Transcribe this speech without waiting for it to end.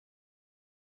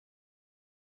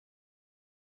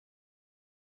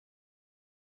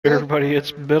Everybody,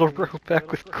 it's Middlebrook back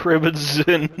with Cribbins,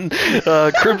 and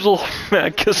Cribbs will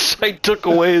mad because I took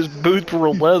away his boot for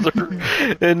leather,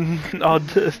 and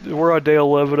we're on day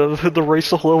 11 of the race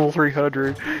to level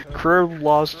 300. Crib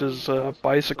lost his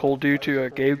bicycle due to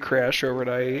a game crash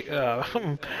overnight.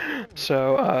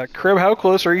 Crib, how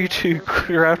close are you to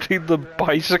crafting the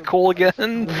bicycle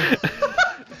again?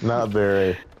 Not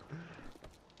very.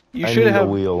 You I should need have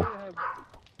a wheel.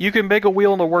 You can make a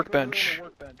wheel on the workbench.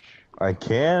 I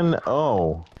can?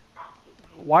 Oh.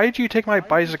 Why did you take my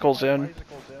bicycles in?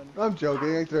 I'm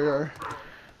joking, I think I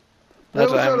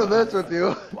That's was trying to mess with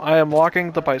you. I am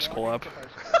locking the bicycle up.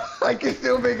 I can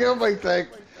still make it up, I think.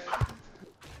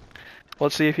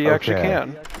 Let's see if you actually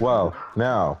can. Well,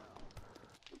 now,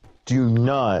 do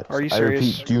not, Are you I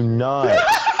serious? repeat, do not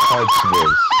touch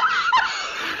this.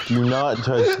 Do not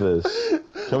touch this.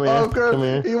 Come here, come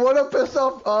here. You want to piss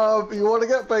off, you want to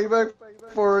get payback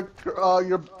for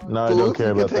your No, I don't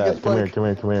care about that. Come here, come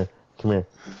here, come here, come here.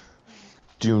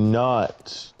 Do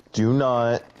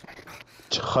not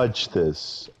touch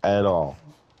this at all.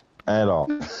 At all.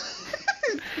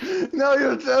 Now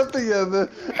you're tempting him. That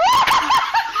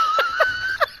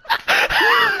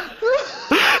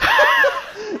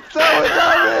was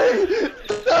not me!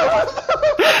 That was not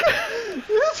me!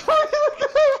 It's fucking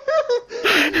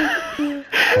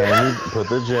Hey, put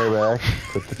the chair back.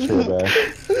 Put the chair back.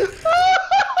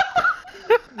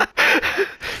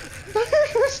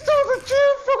 Stop the chair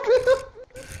fucking.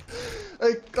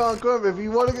 Hey, Grub,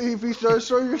 if you start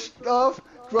showing your stuff,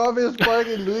 grab his bike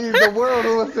and leave the world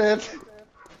with it.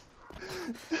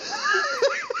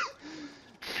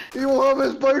 He will have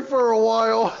his bike for a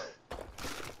while.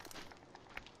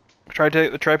 Try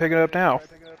picking it up now.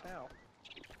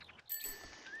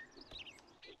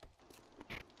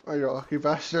 Oh, you lucky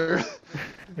bastard.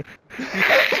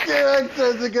 Get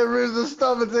access to get rid of the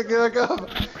stuff and take it back up.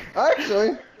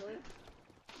 Actually.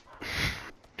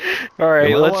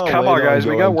 Alright, let's come on guys,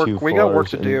 we got work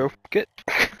to and... do.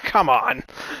 Come on.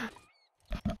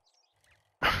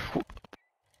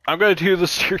 I'm gonna do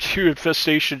this tier 2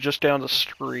 infestation just down the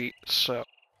street, so.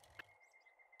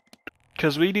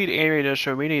 Because we need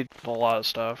ammunition, we need a lot of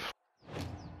stuff.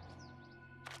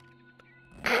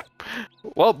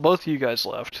 Well, both of you guys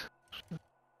left.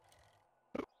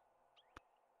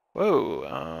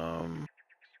 Whoa,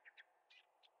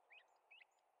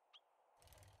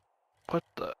 what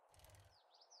the?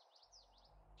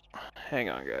 Hang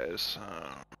on, guys.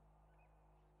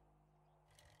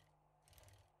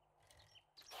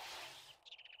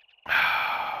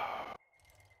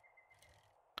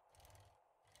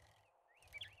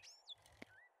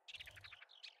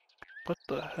 What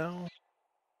the hell?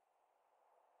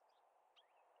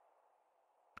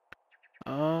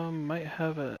 Might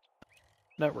have a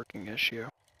networking issue.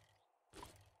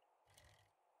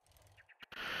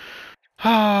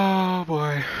 Oh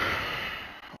boy.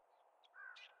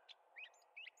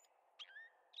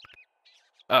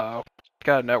 Uh-oh.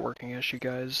 Got a networking issue,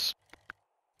 guys.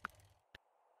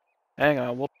 Hang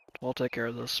on, we'll take care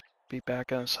of this. Be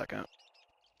back in a second.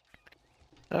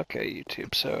 Okay,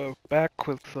 YouTube, so back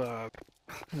with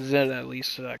Zen, at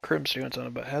least Crim's doing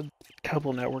something, but had a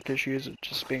couple network issues and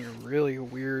just being really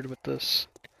weird with this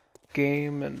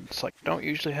game, and it's like, don't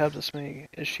usually have this many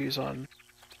issues on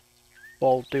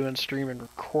while doing stream and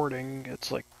recording.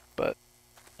 It's like, but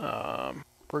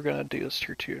we're gonna do this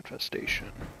tier 2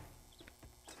 infestation.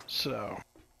 So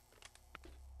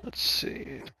let's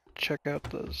see, check out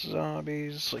the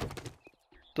zombies. Like,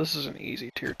 this is an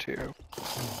easy tier 2.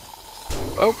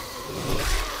 Oh!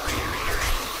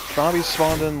 Zombies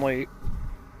spawned in late.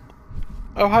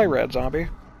 Oh, hi, Red Zombie.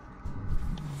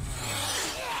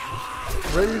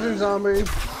 Raising zombie.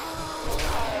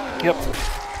 Yep.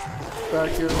 Back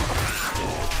here.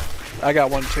 I got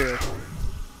one too.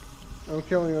 I'm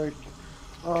killing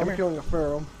a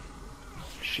feral.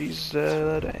 She's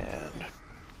dead and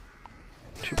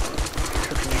 2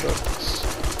 cooking books.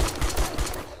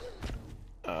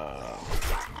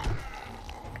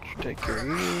 Take care of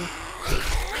you.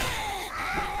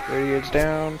 Radiate's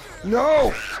down.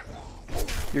 No!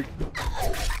 You're...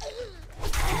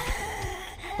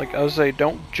 Like, I would say,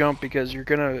 don't jump because you're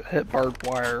gonna hit barbed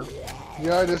wire.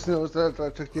 Yeah, I just noticed that.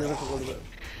 I took you in a little bit.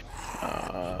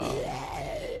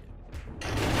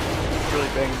 Really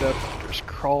banged up. There's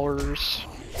crawlers.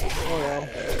 Oh yeah.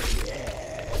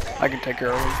 I can take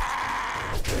care of them.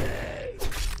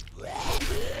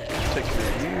 Take care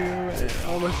of you. And...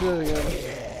 How much is it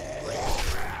again?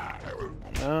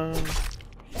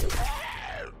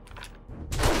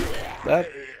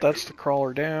 That's the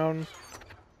crawler down.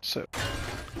 So,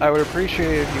 I would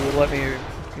appreciate if you would let me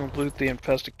loot the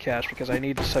infested cache because I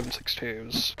need the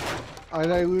 7.62s.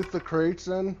 And I loot the crates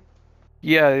then?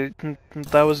 Yeah,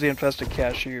 that was the infested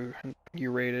cache you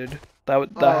raided. That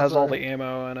Oh, has all sorry. the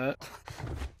ammo in it.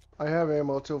 I have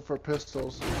ammo too for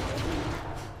pistols.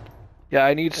 Yeah,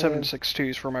 I need And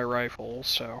 7.62s for my rifle,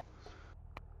 so.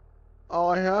 oh,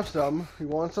 I have some. You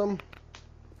want some?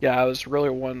 Yeah, I was really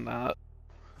wanting that.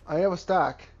 I have a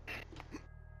stack.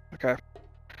 Okay.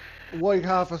 Like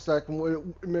half a stack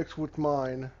mixed with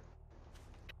mine.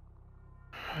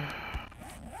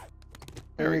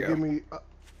 There And we they go. give me.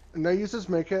 And I use this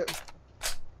make it.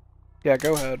 Yeah,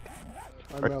 go ahead.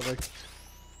 I'm out like.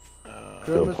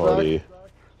 To a party.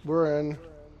 We're in.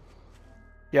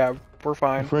 Yeah, we're My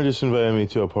fine. friend just invited me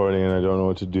to a party and I don't know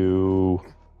what to do.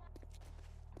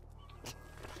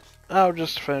 I'll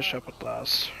just finish up with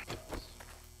us.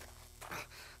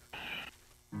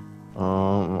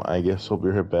 I guess I'll be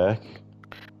right back.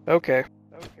 Okay.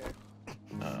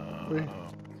 Wait.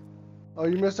 Oh,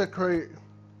 you missed a crate.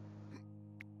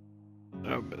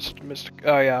 Oh, missed.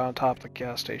 Oh yeah, on top of the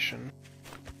gas station.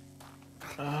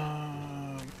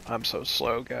 I'm so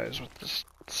slow, guys, with this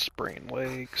sprained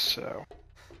leg. So.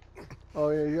 Oh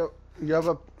yeah, you have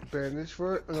a bandage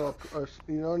for it? No,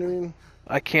 you know what I mean?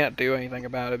 I can't do anything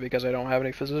about it because I don't have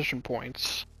any physician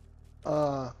points.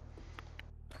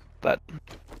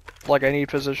 Like, I need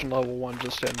physician level 1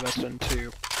 just to invest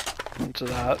into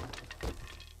that.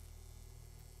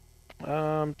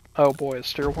 Oh boy, a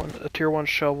tier 1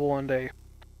 shovel and a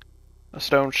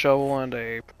stone shovel and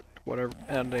a whatever,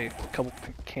 and a couple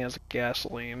cans of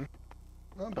gasoline.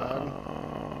 Not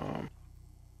bad.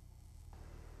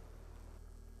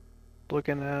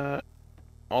 Looking at,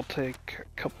 I'll take a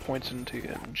couple points into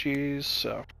MGs,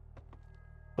 so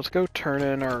let's go turn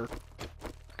in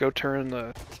the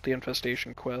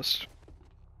infestation quest.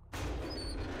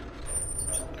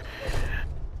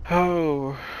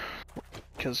 Oh,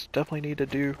 because definitely need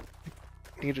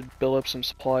to build up some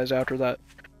supplies after that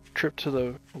trip to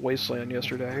the wasteland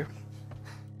yesterday.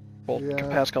 Well, Yeah.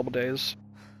 past couple days.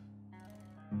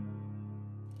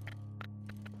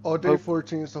 Oh, day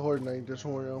 14 is the horde night, just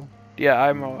so you know. Yeah,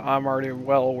 I'm already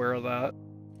well aware of that.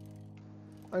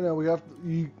 I know, we have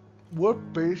to,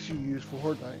 what base you use for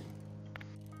horde night?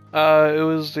 It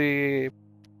was the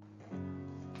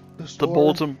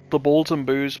store? the Bolton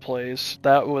Booze place.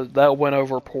 That went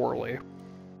over poorly.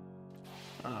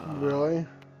 Really?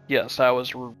 Yes, that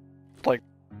was like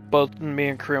both me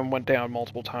and Krim went down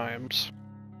multiple times.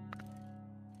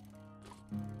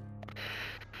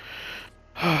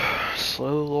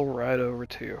 Slow little ride over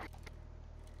to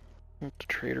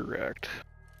Trader Rect.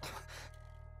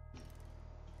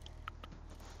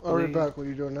 I'll be back. What are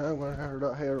you doing now? I'm gonna have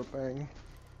that hair bang.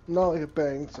 Not like it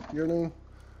bangs, you know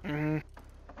what I mean?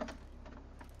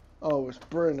 Oh, it's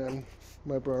Brennan.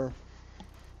 My brother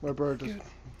just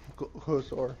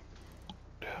closed the door.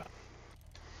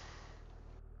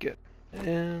 Get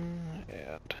in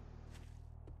and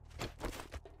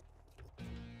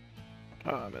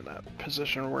I'm in that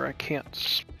position where I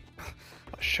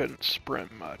shouldn't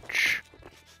sprint much.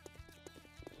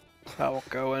 I will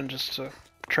go in just to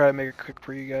try to make it quick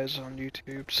for you guys on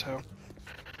YouTube, so.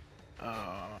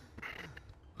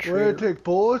 Where to take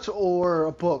bullets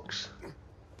or books?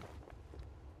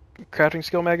 Crafting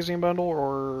skill magazine bundle,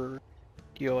 or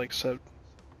you like said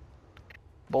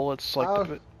bullets,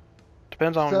 like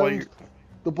depends on what you.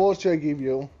 The bullets I gave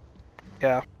you.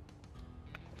 Yeah.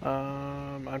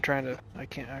 I'm trying to. I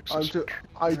can't access.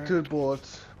 I took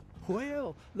bullets.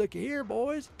 Well, look here,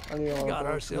 boys. We got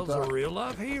ourselves a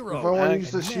real-life hero. If I want to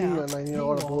use the machine gun, I need a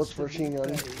lot of bullets for machine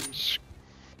gun.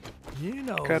 You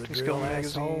know Crafting skill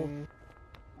magazine. asshole.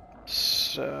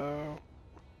 So,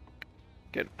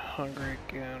 getting hungry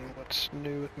again. What's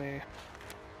new with me?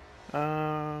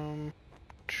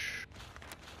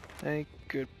 Any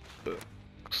good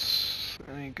books?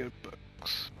 Any good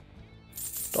books?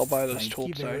 I'll buy those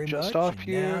tools I just off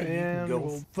you, and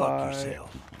we'll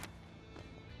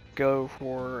go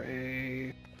for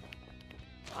a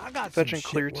fetch and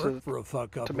clear to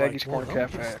Maggie's Corner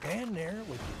Cafe. Stand there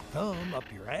with your thumb up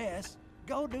your ass.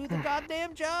 Go do the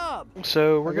goddamn job.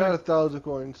 So we're I got 1,000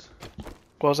 coins.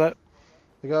 What was that?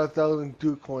 I got 1,000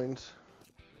 Duke coins.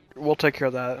 We'll take care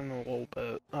of that in a little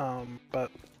bit.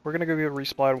 But we're gonna go get a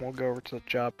resupply and we'll go over to the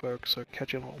job, folks. So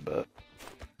catch you in a little bit.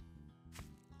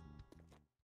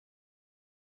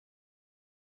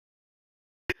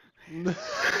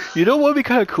 You know what would be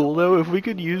kind of cool though if we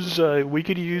could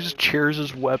use chairs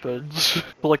as weapons,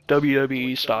 like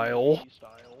WWE style.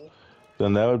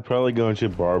 Then that would probably go into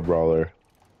Bar Brawler.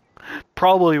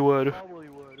 Probably would.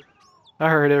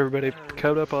 Alright everybody,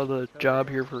 coming up on the job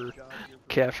here for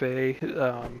Cafe.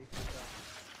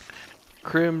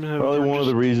 Crim. Probably one of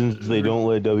the reasons they don't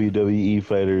let WWE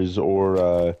fighters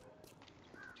or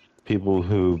people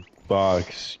who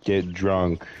box get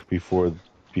drunk before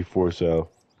so.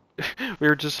 We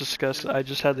were just discussing. I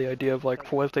just had the idea of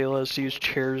like, what if they let us use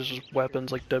chairs as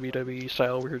weapons, like WWE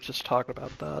style? We were just talking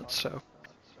about that. So,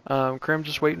 Crim,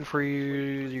 just waiting for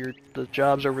you. The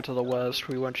job's over to the west.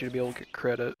 We want you to be able to get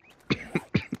credit.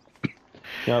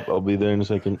 Yep, I'll be there in a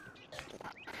second.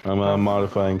 I'm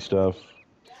modifying stuff.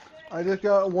 I just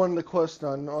got one of the quests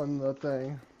done on the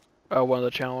thing. Oh, one of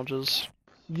the challenges.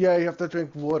 Yeah, you have to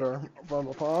drink water from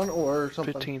a pond or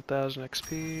something. 15,000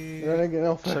 XP. You're gonna get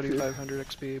 7,500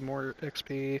 XP, more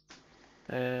XP,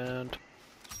 and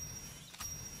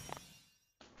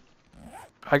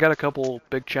I got a couple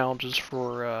big challenges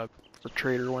for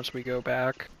Trader once we go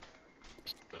back.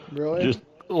 Really?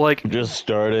 Just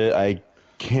start it. I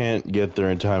can't get there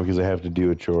in time because I have to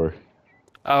do a chore.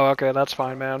 Oh, okay, that's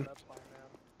fine, man.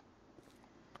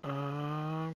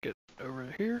 Get over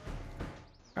here.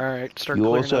 Alright, start You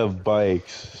clearing also up. have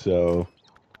bikes, so...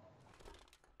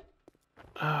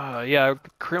 Yeah,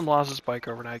 Crim lost his bike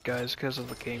overnight, guys, because of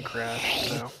the game crash,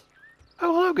 so...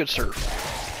 Oh, hello, good sir.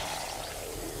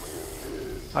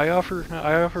 I offer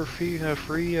free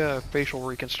facial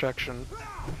reconstruction.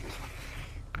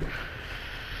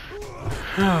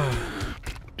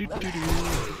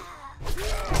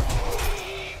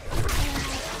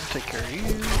 Take care of you,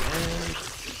 and...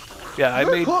 Yeah, I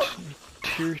made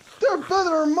tier... They're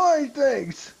better than my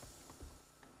things!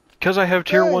 Because I have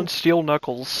tier 1 steel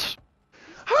knuckles.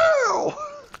 How?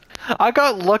 I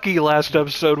got lucky last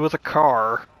episode with a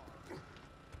car.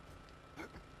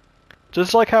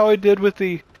 Just like how I did with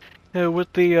the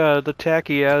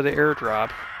tacky out of the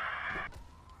airdrop.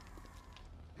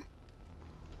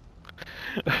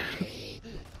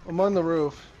 I'm on the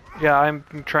roof. Yeah, I'm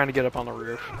trying to get up on the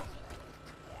roof.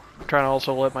 I'm trying to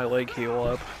also let my leg heal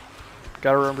up.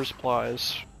 Gotta remember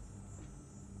supplies.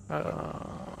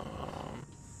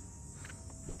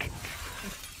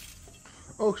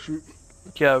 Oh shoot.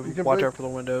 Yeah, watch out for the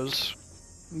windows.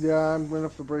 Yeah, I'm gonna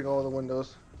have to break all the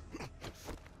windows.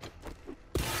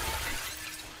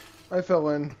 I fell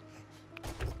in.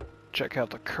 Check out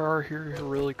the car here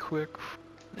really quick.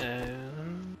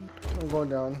 And... I'm going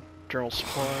down. General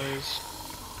supplies.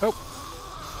 Oh!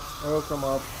 I hooked them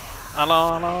up.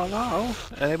 Hello.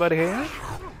 Anybody here?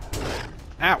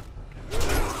 Ow!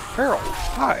 Carol,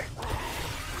 hi!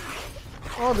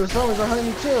 Oh, there's something behind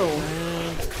me too!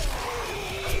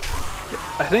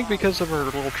 I think because of our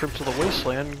little trip to the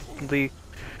wasteland, the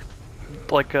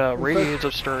radians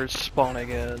have started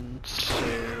spawning in, so...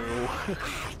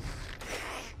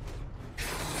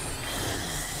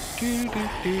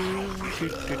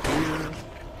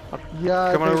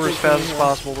 Yeah, coming over as fast as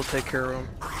possible to take care of him.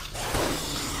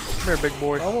 Come here, big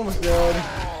boy. I'm almost dead.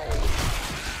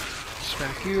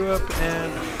 Smack you up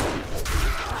and...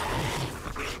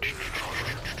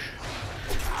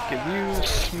 Get you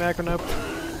smacking up.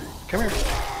 Come here.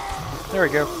 There we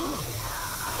go.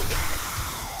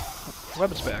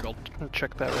 Weapons bag. I'll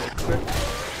check that really quick.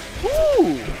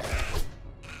 Woo!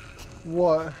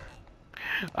 What?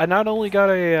 I not only got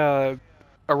a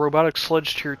robotic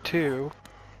sledge tier 2,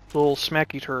 little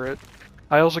smacky turret,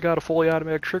 I also got a fully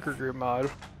automatic trigger group mod.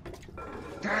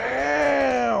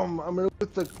 Damn! I'm gonna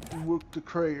with the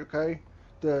crate, okay?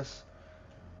 This.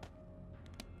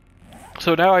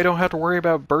 So now I don't have to worry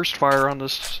about burst fire on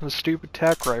this stupid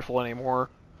tac rifle anymore.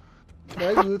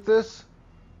 Can I loot this?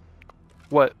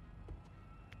 What?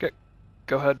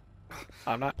 Go ahead.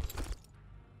 I'm not.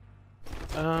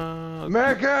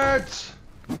 Medkits!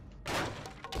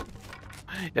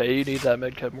 Yeah, you need that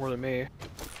medkit more than me.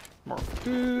 More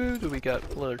food. We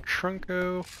got leather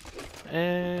trunko,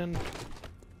 and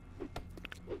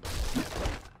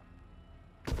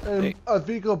A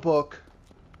Vigo book.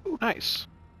 ooh, nice.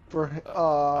 For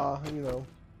you know.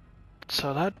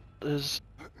 So that is.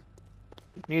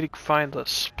 Need to find the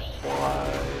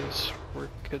supplies. Where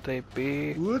could they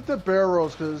be? Loot the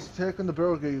barrels, because taking the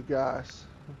barrel gave you gas.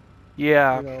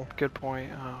 Yeah, You know. good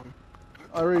point.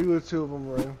 I already looted 2 of them,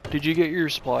 right? Did you get your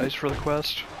supplies for the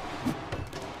quest?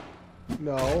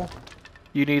 No.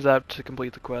 You need that to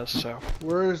complete the quest, so.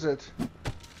 Where is it?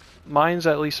 Mine's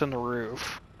at least on the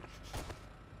roof.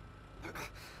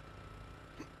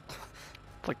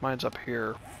 Like mine's up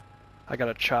here. I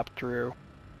gotta chop through.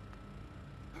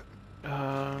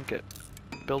 Get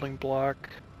building block.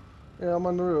 Yeah, I'm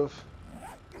on the roof.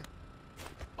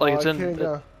 Like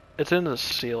it's in the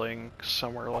ceiling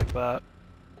somewhere like that.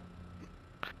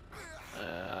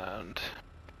 And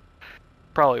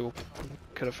probably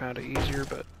could have found it easier,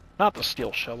 but not the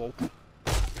steel shovel.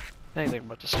 Anything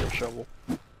but the steel shovel.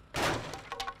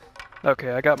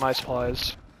 Okay, I got my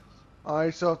supplies.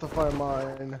 I still have to find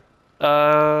mine.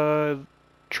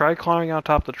 Try climbing on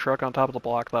top of the truck on top of the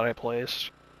block that I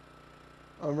placed.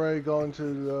 I'm ready going to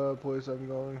the place I'm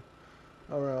going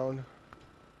around.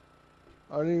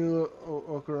 I need to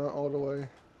look around all the way.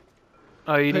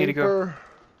 Oh, you need to go. Paper.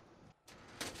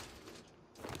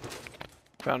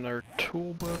 Found our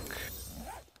tool book.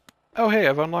 Oh, hey,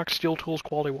 I've unlocked Steel Tools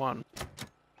Quality 1.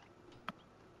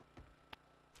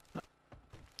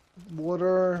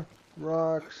 Water.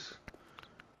 Rocks.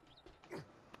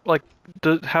 Like,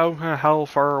 how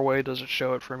far away does it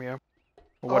show it from you?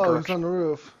 What Oh, it's direction? on the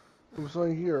roof. It was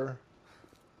on here.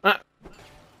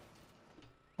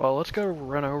 Well, let's go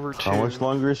run over to... How much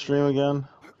longer is stream again?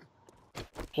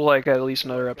 Like, at least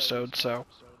another episode, so...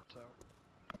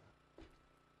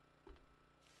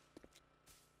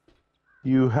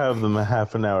 You have them a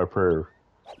half an hour per,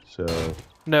 so...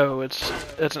 No, it's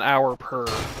an hour per.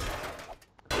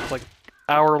 Like,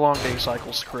 hour-long day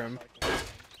cycles, Crim.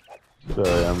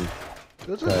 Sorry,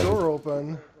 There's a door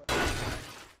open.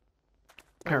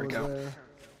 There we Over go. there.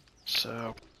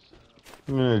 So...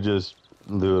 I'm gonna just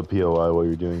do a POI while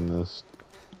you're doing this.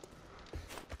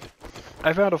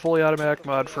 I found a fully automatic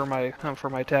mod for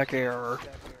my TAC AR.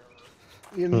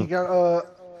 And you got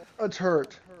a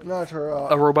turret. Not a turret.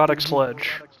 A robotic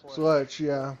sledge. Sledge,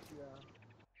 yeah.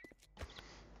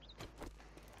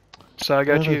 So I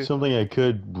got you... That's something I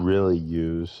could really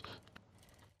use.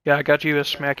 Yeah, I got you a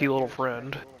smacky little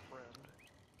friend.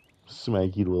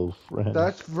 Smacky little friend.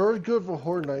 That's very good for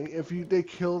Horde Night. If they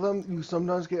kill them, you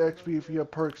sometimes get XP if you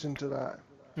have perks into that.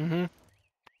 Mm-hmm.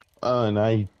 And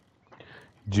I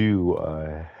do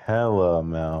a hella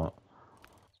amount.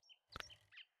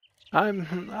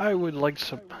 I would like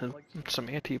some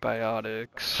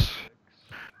antibiotics.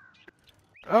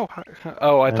 Oh,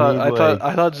 I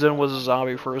thought Zen was a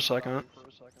zombie for a second.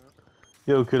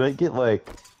 Yo, could I get like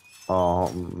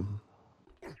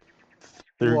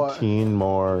 13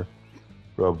 more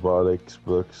robotics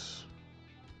books?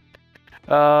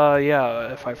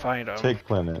 Yeah, if I find them. Tech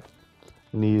Planet.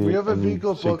 We have a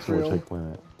vehicle book 6 for more you. Tech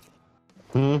Planet.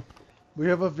 Hmm? We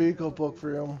have a vehicle book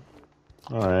for you.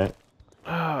 Alright.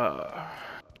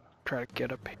 Try to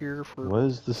get up here for... What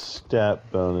is the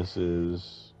stat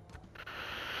bonuses?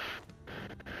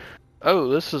 Oh,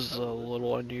 this is a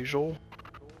little unusual.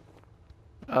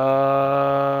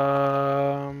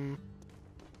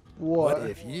 What? But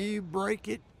if you break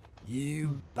it,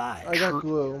 you buy I it. got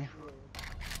glue.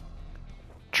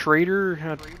 Trader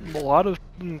had a lot of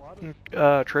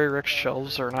Trader X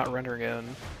shelves are not rendering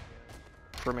in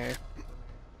for me.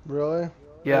 Really?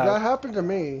 Yeah. That happened to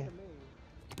me.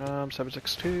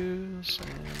 762s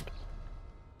and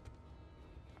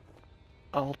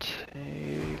I'll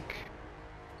take.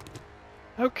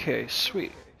 Okay,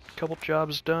 sweet. Couple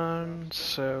jobs done.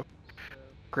 So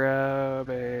grab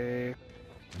a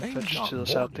fetch to the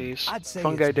southeast.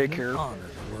 Fungi Daycare.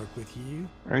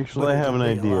 Actually, I have an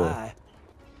idea.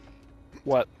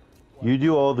 What? You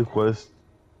do all the quests.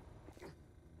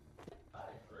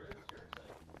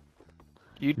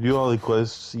 You do all the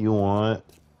quests you want,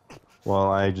 while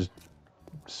I just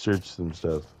search some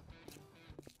stuff.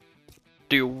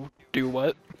 Do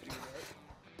what?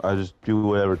 I just do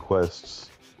whatever quests,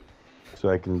 so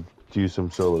I can do some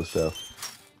solo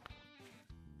stuff.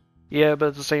 Yeah, but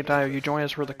at the same time, if you join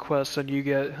us for the quest, then you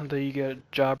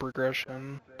get job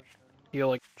progression. You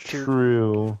like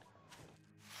True.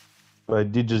 But I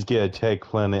did just get a Tech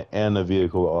Planet and a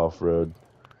vehicle off-road.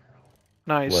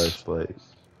 Nice. Flashlight.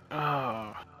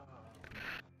 Ah.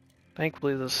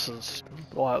 Thankfully, this is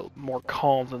a lot more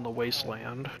calm than the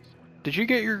wasteland. Did you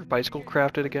get your bicycle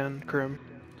crafted again, Krim?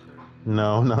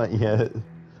 No, not yet.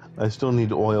 I still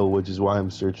need oil, which is why I'm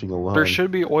searching alone. There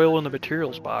should be oil in the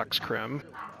materials box, Krim.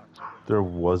 There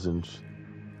wasn't.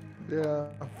 Yeah.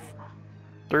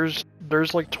 There's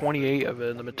like 28 of it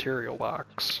in the material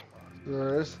box.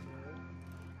 There is?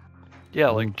 Yeah,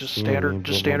 like just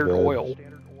standard oil.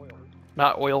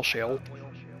 Not oil shale.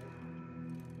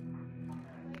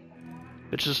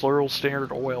 It's just literal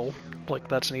standard oil, like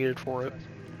that's needed for it.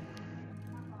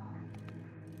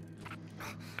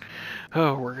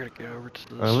 Oh, we're gonna get over to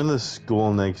this. I'm in the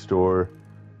school next door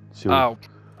to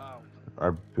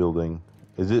our building.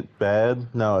 Is it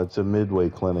bad? No, it's a midway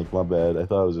clinic, my bad. I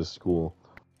thought it was a school.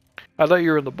 I thought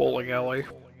you were in the bowling alley.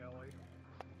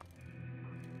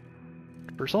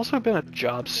 There's also been a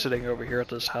job sitting over here at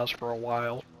this house for a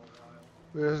while.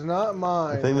 It's not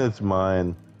mine. I think that's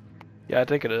mine. Yeah, I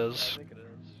think it is.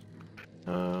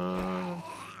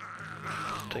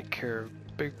 Take care of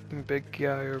big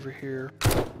guy over here.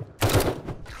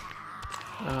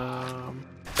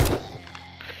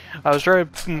 I was trying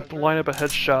to line up a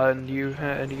headshot, and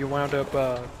you wound up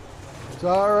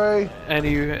Sorry. and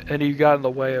you got in the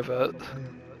way of it.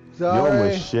 Yo, Sorry.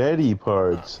 machete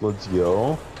parts. Let's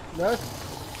go. That's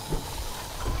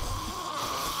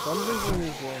something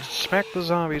unusual. Smack the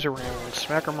zombies around.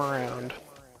 Smack them around.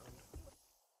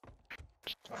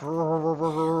 I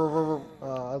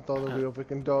thought there'd be a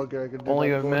freaking dog here. I could do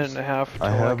Only that a voice. minute and a half. I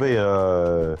till have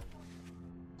a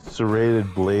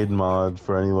serrated blade mod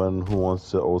for anyone who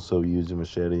wants to also use a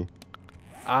machete.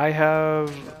 I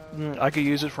could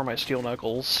use it for my steel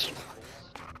knuckles.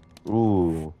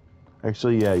 Ooh.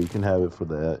 Actually, yeah, you can have it for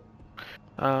that.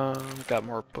 Got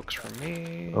more books from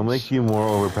me. It'll make you more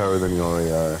overpowered than you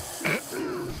already are.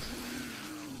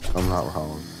 I'm not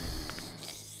wrong.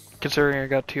 Considering I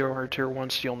got tier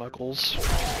 1 steel knuckles.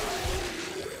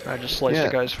 I just sliced the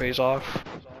guy's face off.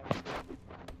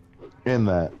 In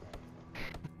that.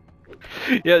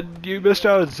 Yeah, you missed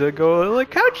out on Zingo.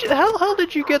 Like, how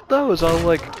did you get those? I was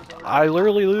like, I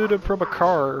literally looted from a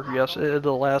car, yes, in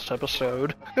the last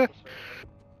episode.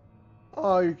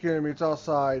 Oh, you're kidding me. It's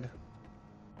outside.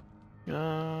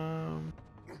 Oh,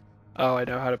 I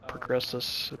know how to progress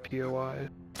this POI.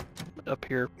 Up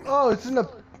here. Oh, it's in the...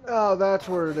 Oh, that's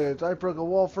where it is. I broke a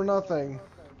wall for nothing.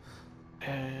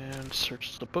 And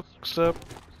search the books up.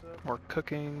 More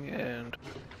cooking and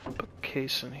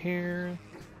bookcase in here.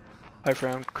 I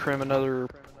found Crim another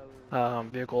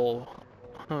vehicle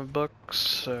books,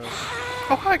 so...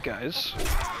 Oh, hi guys!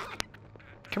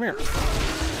 Come here. I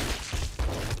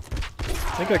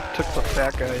think I took the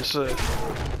fat guy's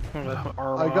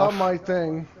arm I got off. my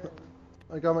thing.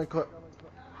 I got my clip.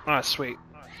 Ah, sweet.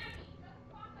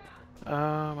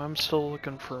 I'm still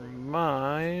looking for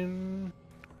mine.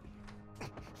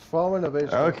 Follow in the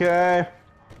basement. Okay.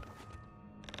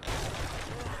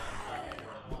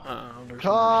 There's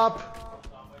Cop!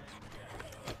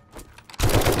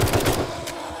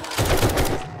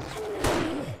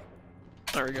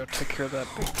 There we go, take care of that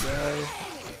big guy.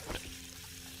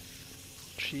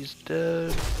 She's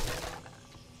dead.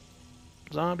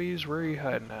 Zombies, where are you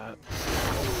hiding at?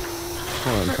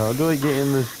 Hold on, how do I get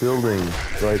in this building?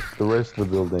 Like, the rest of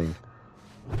the building.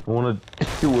 I want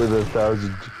to with a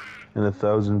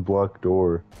 1,000 block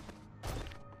door.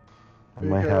 I Be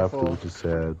might have to, careful. which is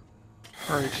sad.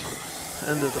 Alright,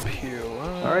 end of the pew.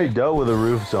 I already dealt with a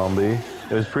roof zombie.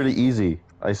 It was pretty easy.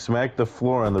 I smacked the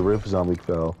floor and the roof zombie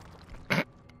fell. I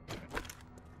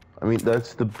mean,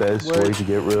 that's the best way to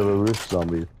get rid of a roof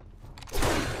zombie.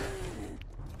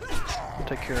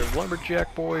 Take care of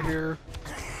Lumberjack Boy here.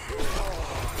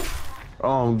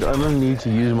 Oh, I don't need to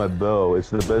use my bow.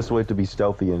 It's the best way to be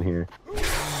stealthy in here.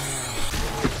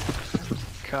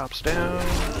 Cops down.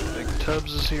 Big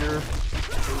Tubbs is here.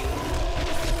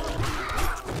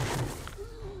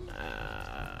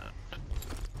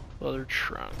 Leather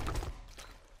trunk.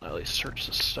 At least search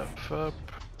this stuff up.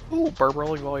 Ooh,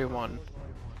 Barbarelli Volume 1.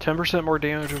 10% more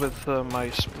damage with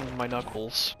my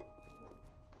knuckles.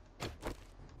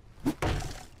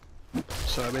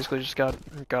 So I basically just got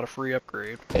a free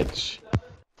upgrade. Itch.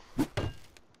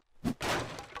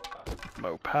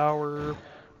 Mo power.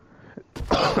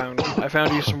 I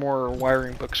found you some more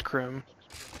wiring books, Crim.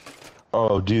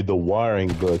 Oh, dude, the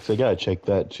wiring books. I gotta check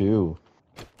that too.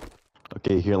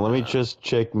 Okay, here, let me just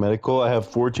check medical. I have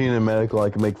 14 in medical. I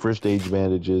can make first aid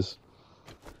bandages.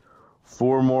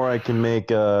 4 more I can make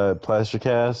plaster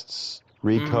casts,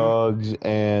 recogs,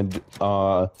 and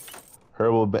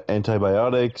herbal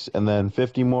antibiotics. And then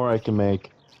 50 more I can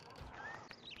make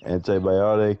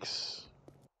antibiotics,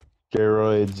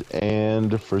 steroids,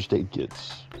 and first aid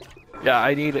kits. Yeah,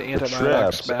 I need antibiotics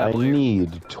Traps, badly. I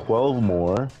need 12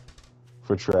 more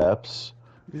for traps.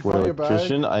 For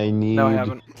electrician, I need... No, I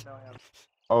haven't.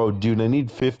 Oh, dude, I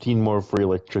need 15 more for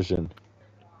electrician.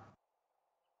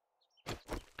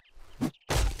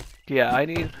 Yeah, I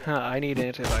need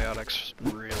antibiotics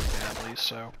really badly,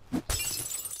 so...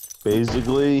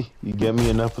 Basically, you get me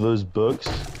enough of those books,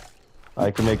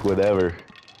 I can make whatever.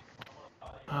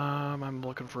 I'm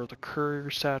looking for the courier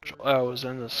satchel. Oh, it was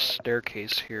in the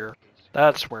staircase here.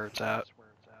 That's where it's at.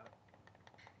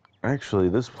 Actually,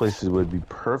 this place would be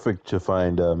perfect to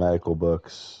find medical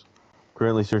books.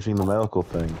 Currently searching the medical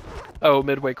thing. Oh,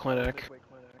 Midway Clinic.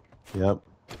 Yep.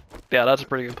 Yeah, that's a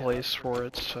pretty good place for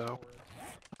it, so...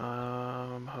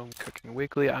 Home cooking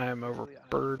weekly. I am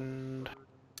overburdened.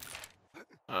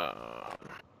 I'll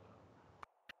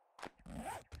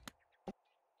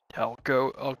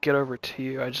get over to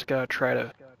you. I just gotta try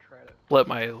to let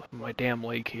my damn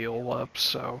leg heal up,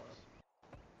 so...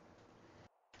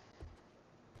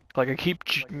 Like, I keep,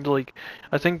 like,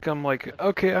 I think I'm like,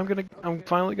 okay, I'm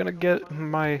finally gonna get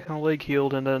my leg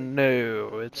healed, and then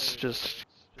no, it's just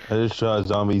I just shot a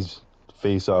zombie's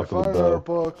face I off with a found our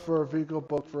bow. book for a vehicle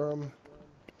book for him.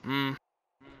 It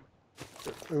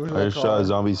was in I the just shot a car.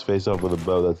 zombie's face off with a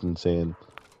bow. That's insane.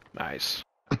 Nice.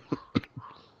 What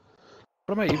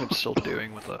am I even still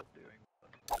doing with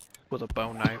a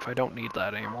bone knife? I don't need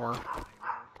that anymore.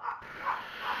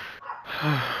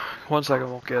 1 second,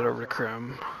 we'll get over to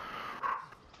Krim.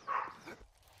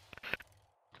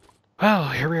 Well,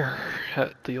 here we are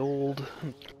at the old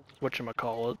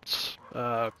whatchamacallits,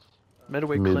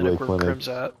 Midway Clinic where Krim's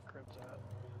at.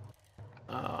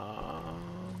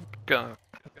 Gonna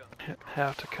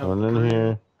have to come No one in through.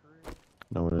 here.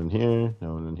 No one in here.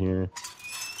 No one in here.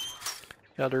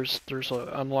 Yeah, there's an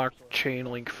unlocked chain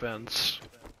link fence.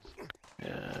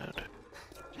 And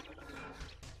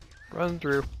run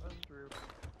through.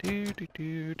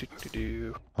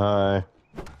 Do. Hi.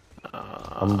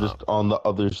 I'm just on the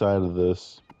other side of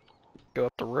this. Go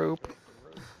up the rope.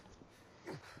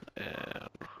 And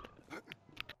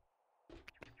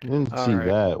I didn't see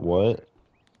that. What?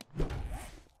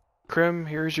 Krim,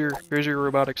 here's your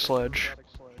robotic sledge.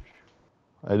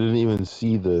 I didn't even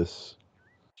see this.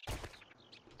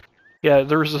 Yeah,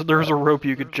 there's a rope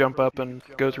you could jump up and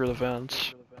go through the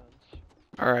vents.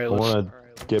 All right, I let's. want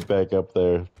to get back up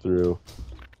there through.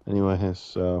 Anyway,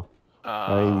 so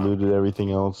I looted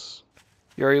everything else.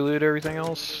 You already looted everything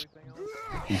else?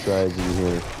 Besides in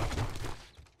here.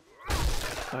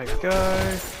 Nice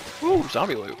guy. Ooh,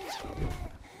 zombie loot.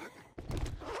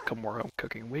 Couple more home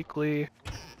cooking weekly.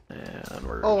 And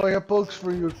we're... Oh, I got books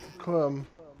for you, Krim.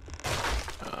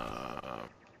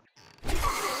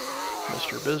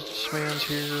 Mr. Businessman's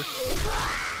here.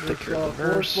 Take care of the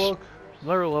nurse. Book.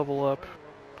 Another level up.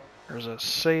 There's a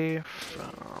safe.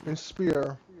 And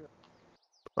spear.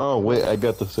 Oh, wait, I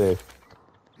got the safe.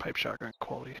 Pipe shotgun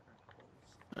quality.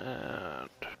 And...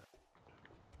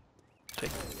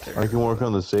 Take care. I can work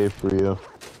on the safe for you.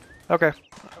 Okay.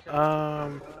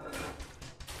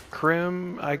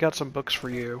 Krim, I got some books for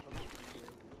you.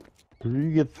 Did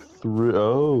you get through?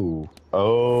 Oh.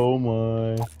 Oh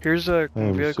my. Here's a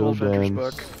vehicle so adventures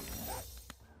dense. book.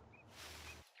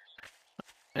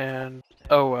 And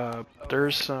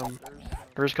there's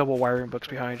a couple wiring books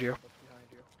behind you.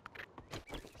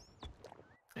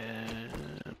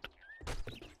 And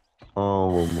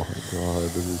Oh my god,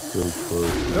 this is so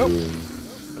close to being...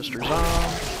 Mr.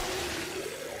 Zom.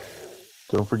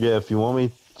 Don't forget, if you want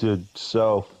me to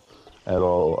sell at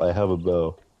all, I have a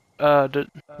bow.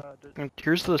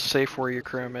 Here's the safe for you,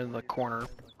 Krim, in the corner.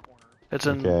 It's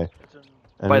in Okay.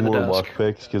 by Any the more desk.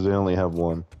 lockpicks? Because I only have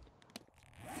one.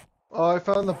 Oh, I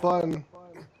found the button.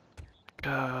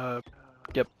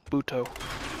 Yep, Buto.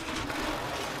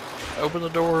 Open the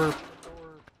door.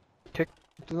 It's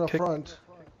in the front.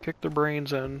 Kick their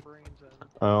brains in.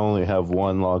 I only have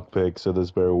one lockpick, so this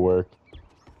better work.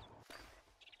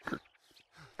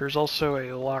 There's also a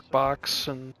lockbox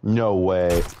and No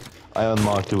way. I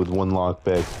unlocked it with one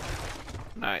lockpick.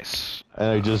 nice. And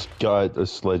I just got a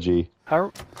sledgy.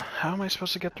 How am I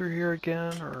supposed to get through here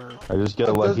again? Or I just got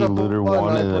a There's lucky a looter button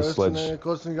one I and a pressed, sledge. And then it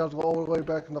goes and you have to go all the way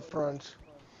back in the front.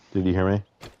 Did you hear me?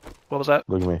 what was that?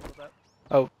 Look at me.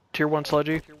 Oh, tier 1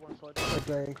 sledgy. I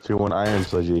think. Tier 1 iron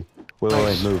sledgy. Wait,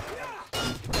 Nice. move.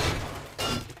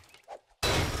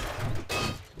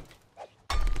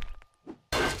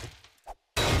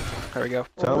 There we go.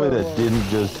 Tell me that didn't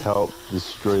just help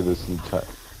destroy this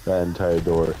that entire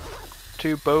door.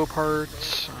 2 bow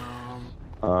parts.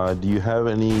 Do you have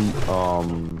any,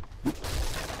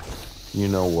 you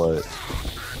know what?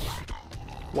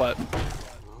 What?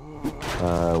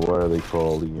 What are they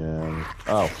called again?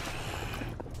 Oh.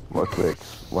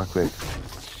 Lockpicks.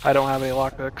 Lockpicks. I don't have any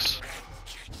lockpicks.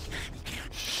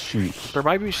 Shoot. There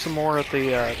might be some more at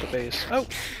the base. Oh,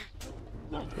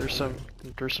 there's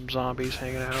some zombies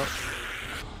hanging out.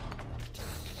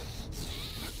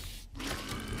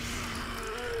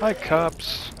 Hi,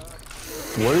 cops.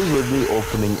 What is with me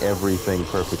opening everything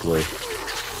perfectly?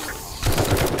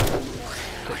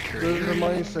 There's the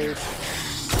money safe.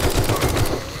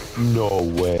 No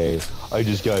way. I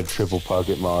just got a triple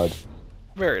pocket mod.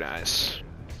 Very nice.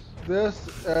 This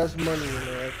has money in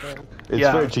there, I think. It's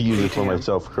Yeah, fair to use it for ATM.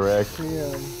 myself, correct?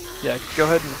 Yeah, go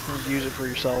ahead and use it for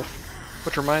yourself.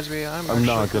 Which reminds me, I'm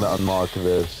not gonna unlock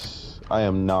this. I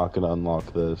am not gonna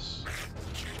unlock this.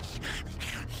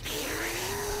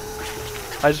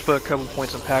 I just put a couple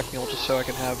points in pack mule just so I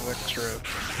can have extra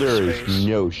There space. is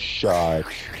no shot.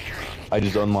 I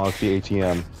just unlocked the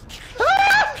ATM.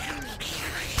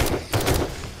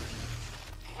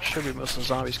 Should be most of the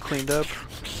zombies cleaned up.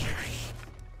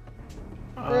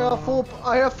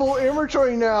 I have full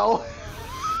inventory now.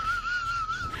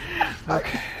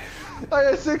 Okay. I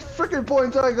had 6 freaking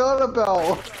points I got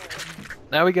about.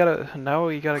 Now we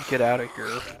gotta get out of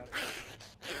here.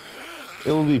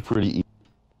 It'll be pretty easy.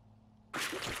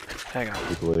 Hang on.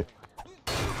 Quickly.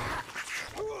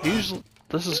 Usually,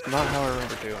 this is not how I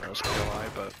remember doing this POI,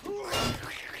 but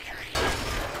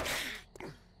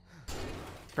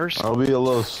first, I'll be a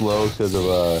little slow because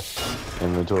of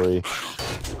inventory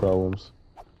problems.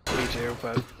 me too.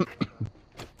 But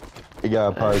I got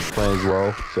a pilot plan as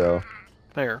well, so.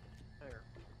 there.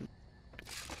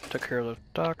 Took care of the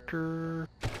doctor.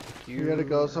 You gotta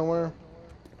go somewhere?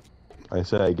 I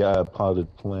said I got a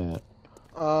potted plant.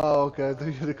 Oh, okay. I thought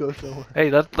you had to go somewhere. Hey,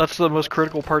 that's the most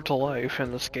critical part to life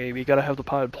in this game. You gotta have the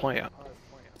potted plant.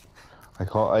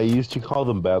 I used to call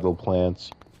them battle plants.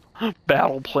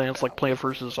 Battle plants like Plant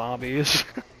vs. Zombies.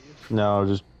 No,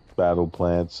 just battle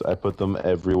plants. I put them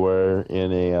everywhere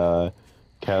in a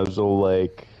casual,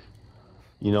 like,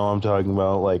 you know what I'm talking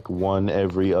about, like one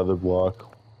every other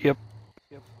block. Yep.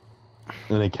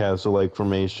 In a castle-like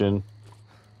formation,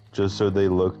 just so they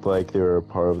looked like they were a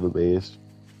part of the base.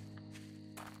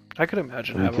 I could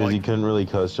imagine And having because you like couldn't really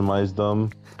customize them.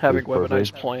 having it was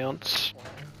weaponized perfect. plants.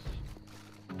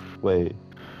 Wait,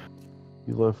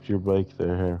 you left your bike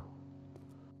there.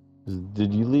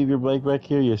 Did you leave your bike back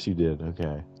here? Yes, you did.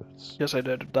 Okay. Yes, I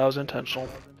did. That was intentional.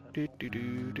 Do, do,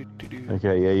 do, do, do, do.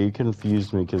 Okay, yeah, you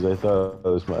confused me because I thought it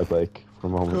was my bike for a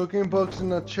moment. Cooking books in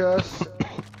the chest.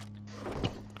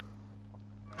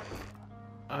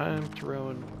 I'm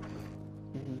throwing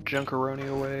junkaroni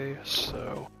away,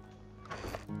 so.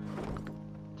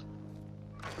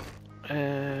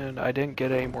 And I didn't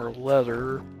get any more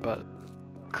leather, but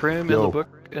Crim, in the Yo. book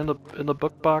in the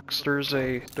book box there's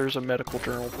a medical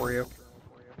journal for you.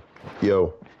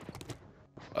 Yo.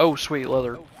 Oh, sweet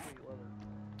leather.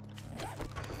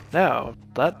 Now,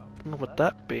 with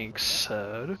that being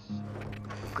said,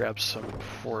 grab some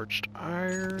forged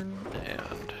iron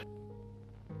and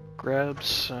grab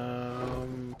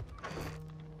some.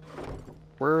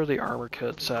 Where are the armor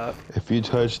kits at? If you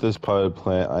touch this potted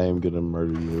plant, I am gonna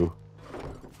murder you.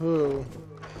 Who?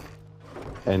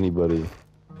 Anybody.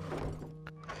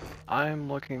 I'm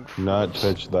looking for. Not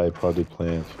touch thy potted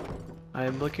plant. I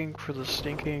am looking for the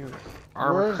stinking Where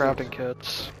armor is crafting it?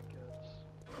 kits.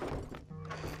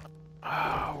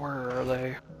 Where are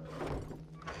they?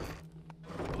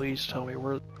 Please tell me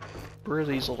where are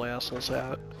these little assholes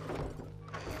at?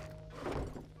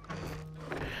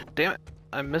 Damn it!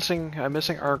 I'm missing armor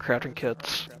crafting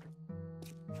kits.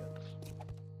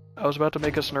 I was about to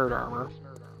make us nerd armor.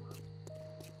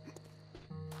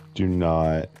 Do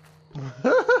not.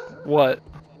 What?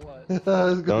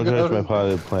 Don't touch my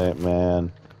potted plant,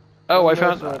 man. Oh, I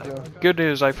That's found. what I do. Good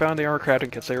news! I found the armor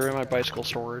crafting kits. They were in my bicycle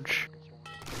storage.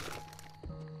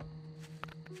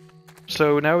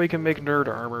 So now we can make nerd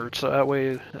armor. So that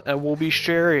way, and we'll be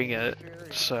sharing it.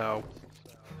 So.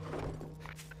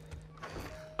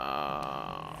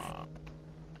 Oh,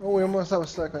 we almost have a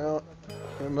second out.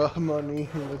 And money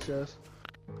in the chest.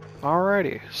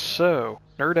 Alrighty, so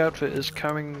nerd outfit is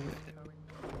coming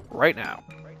right now.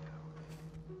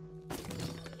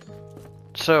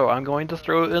 So I'm going to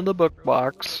throw it in the book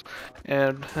box,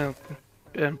 and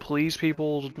please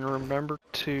people remember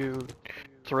to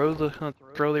throw the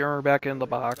armor back in the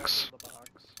box.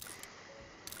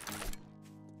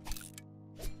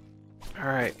 All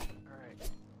right.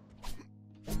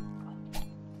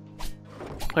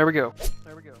 There we go.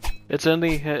 It's in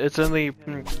the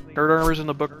nerd armor's in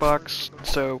the book box.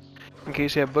 So in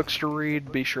case you have books to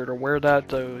read, be sure to wear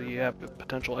that. So you have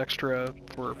potential extra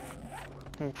for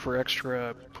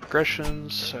extra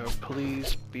progressions. So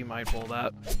please be mindful of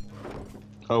that.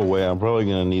 Oh wait, I'm probably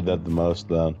gonna need that the most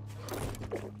then.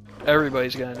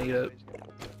 Everybody's gonna need it.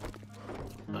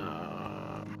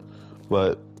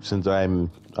 But since I'm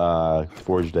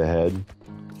forged ahead,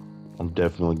 I'm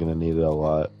definitely gonna need it a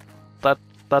lot.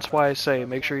 That's why I say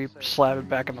make sure you slap it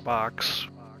back in the box.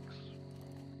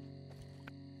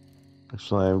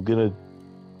 Actually, I'm gonna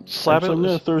Slap I'm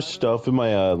gonna it. throw stuff in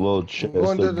my little chest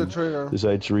Going to that the I trader.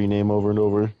 decide to rename over and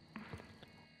over.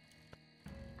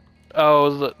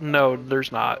 Oh no,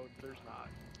 there's not.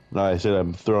 No, I said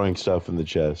I'm throwing stuff in the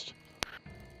chest.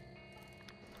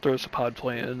 Throws a pod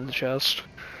plant in the chest.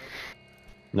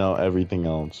 No, everything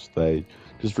else.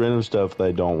 Just random stuff that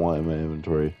I don't want in my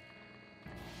inventory.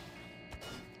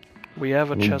 We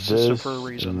have a Need chest system this for a and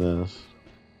reason. this.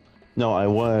 No, I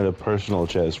wanted a personal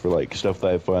chest for like stuff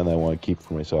that I find that I want to keep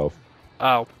for myself.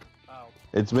 Oh.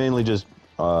 It's mainly just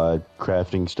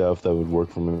crafting stuff that would work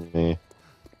for me.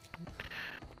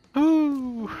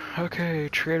 Ooh. Okay,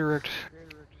 trader.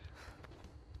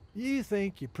 You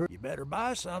think you better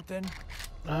buy something.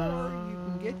 Or you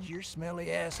can get your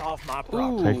smelly ass off my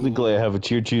property. Ooh. Technically, I have a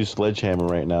tier 2 sledgehammer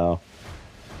right now.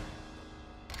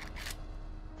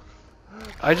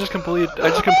 I just completed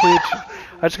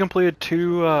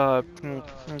two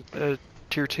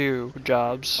tier 2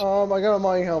 jobs. I got a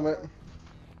mining helmet.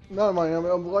 Not a mining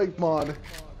helmet, a light mod.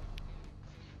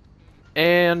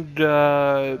 And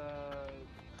I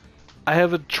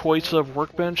have a choice of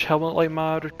workbench, helmet light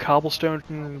mod,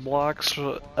 cobblestone blocks,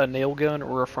 a nail gun,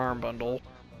 or a farm bundle.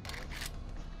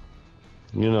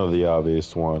 You know the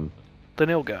obvious one. The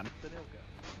nail gun.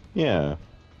 Yeah.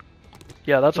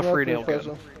 Yeah, that's a Yeah, free nail pretty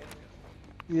gun.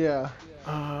 Yeah.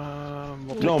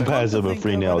 We'll take Don't that. pass up a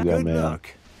free nail gun, man. Luck.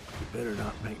 You better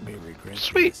not make me regret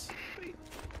Sweet. this.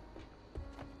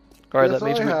 Alright, Yes, that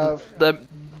means I have.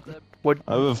 what?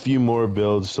 I have a few more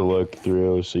builds to look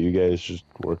through, so you guys just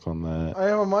work on that. I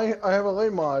have a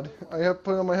light mod. I have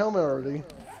put on my helmet already.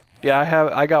 Yeah,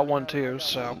 I got one too.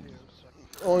 So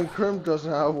Only Crim doesn't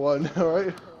have one,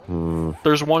 alright?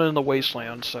 there's one in the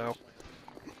wasteland. So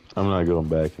I'm not going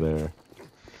back there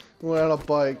Went on a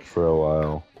bike. for a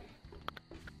while.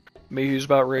 me who's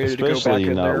about ready to go back Especially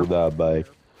in not there. with that bike.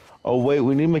 Oh wait,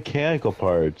 we need mechanical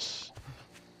parts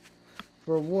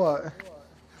For what?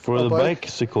 for A the bike?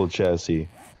 bicycle chassis.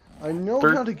 I know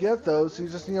There- how to get those, you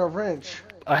just need a wrench.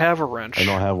 I have a wrench. I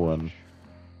don't have one.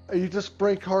 You just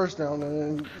break cars down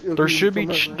and then it'll There should be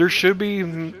from there should be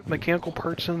mechanical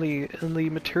parts in the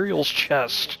materials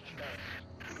chest.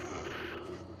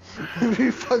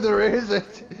 There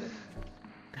isn't.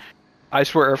 I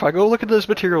swear, if I go look at this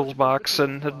materials box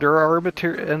and there are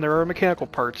mechanical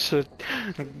parts, I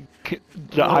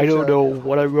don't know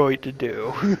what I'm going to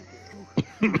do.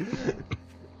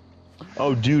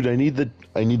 Oh dude, I need the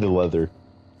leather.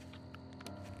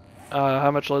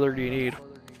 How much leather do you need?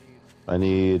 I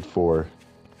need 4.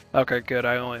 Okay, good.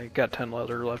 I only got 10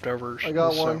 leather left over. I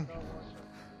got so, one.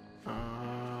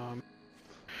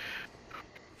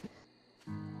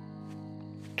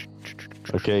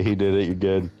 Okay, he did it. You're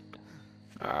good.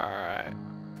 Alright.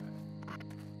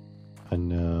 I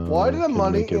know. Why did the can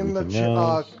money make in the everything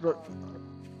else.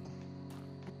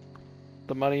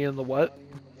 The money in the what?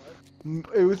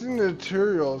 it was in the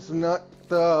materials, not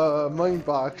the money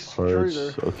box. Parts.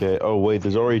 Trader. Okay. Oh wait,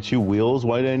 there's already 2 wheels.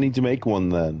 Why did I need to make one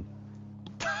then?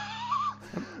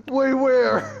 Wait,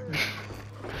 where?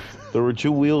 There were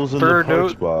 2 wheels in the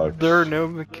parts box. There are no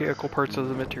mechanical parts of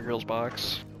the materials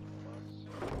box.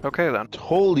 Okay then.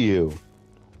 Told you.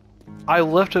 I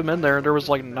left him in there and there was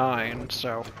like 9,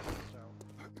 so.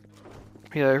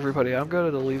 Yeah, everybody, I'm going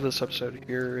to leave this episode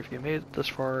here. If you made it this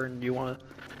far and you want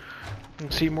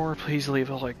to see more, please leave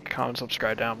a like, comment,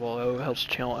 subscribe down below. It helps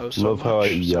the channel out so Love much. how I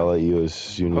so- yell at you as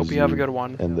soon Hope as you have a good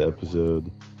one. end the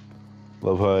episode.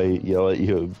 Love how I yell at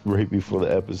you right before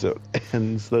the episode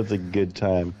ends. That's a good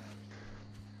time.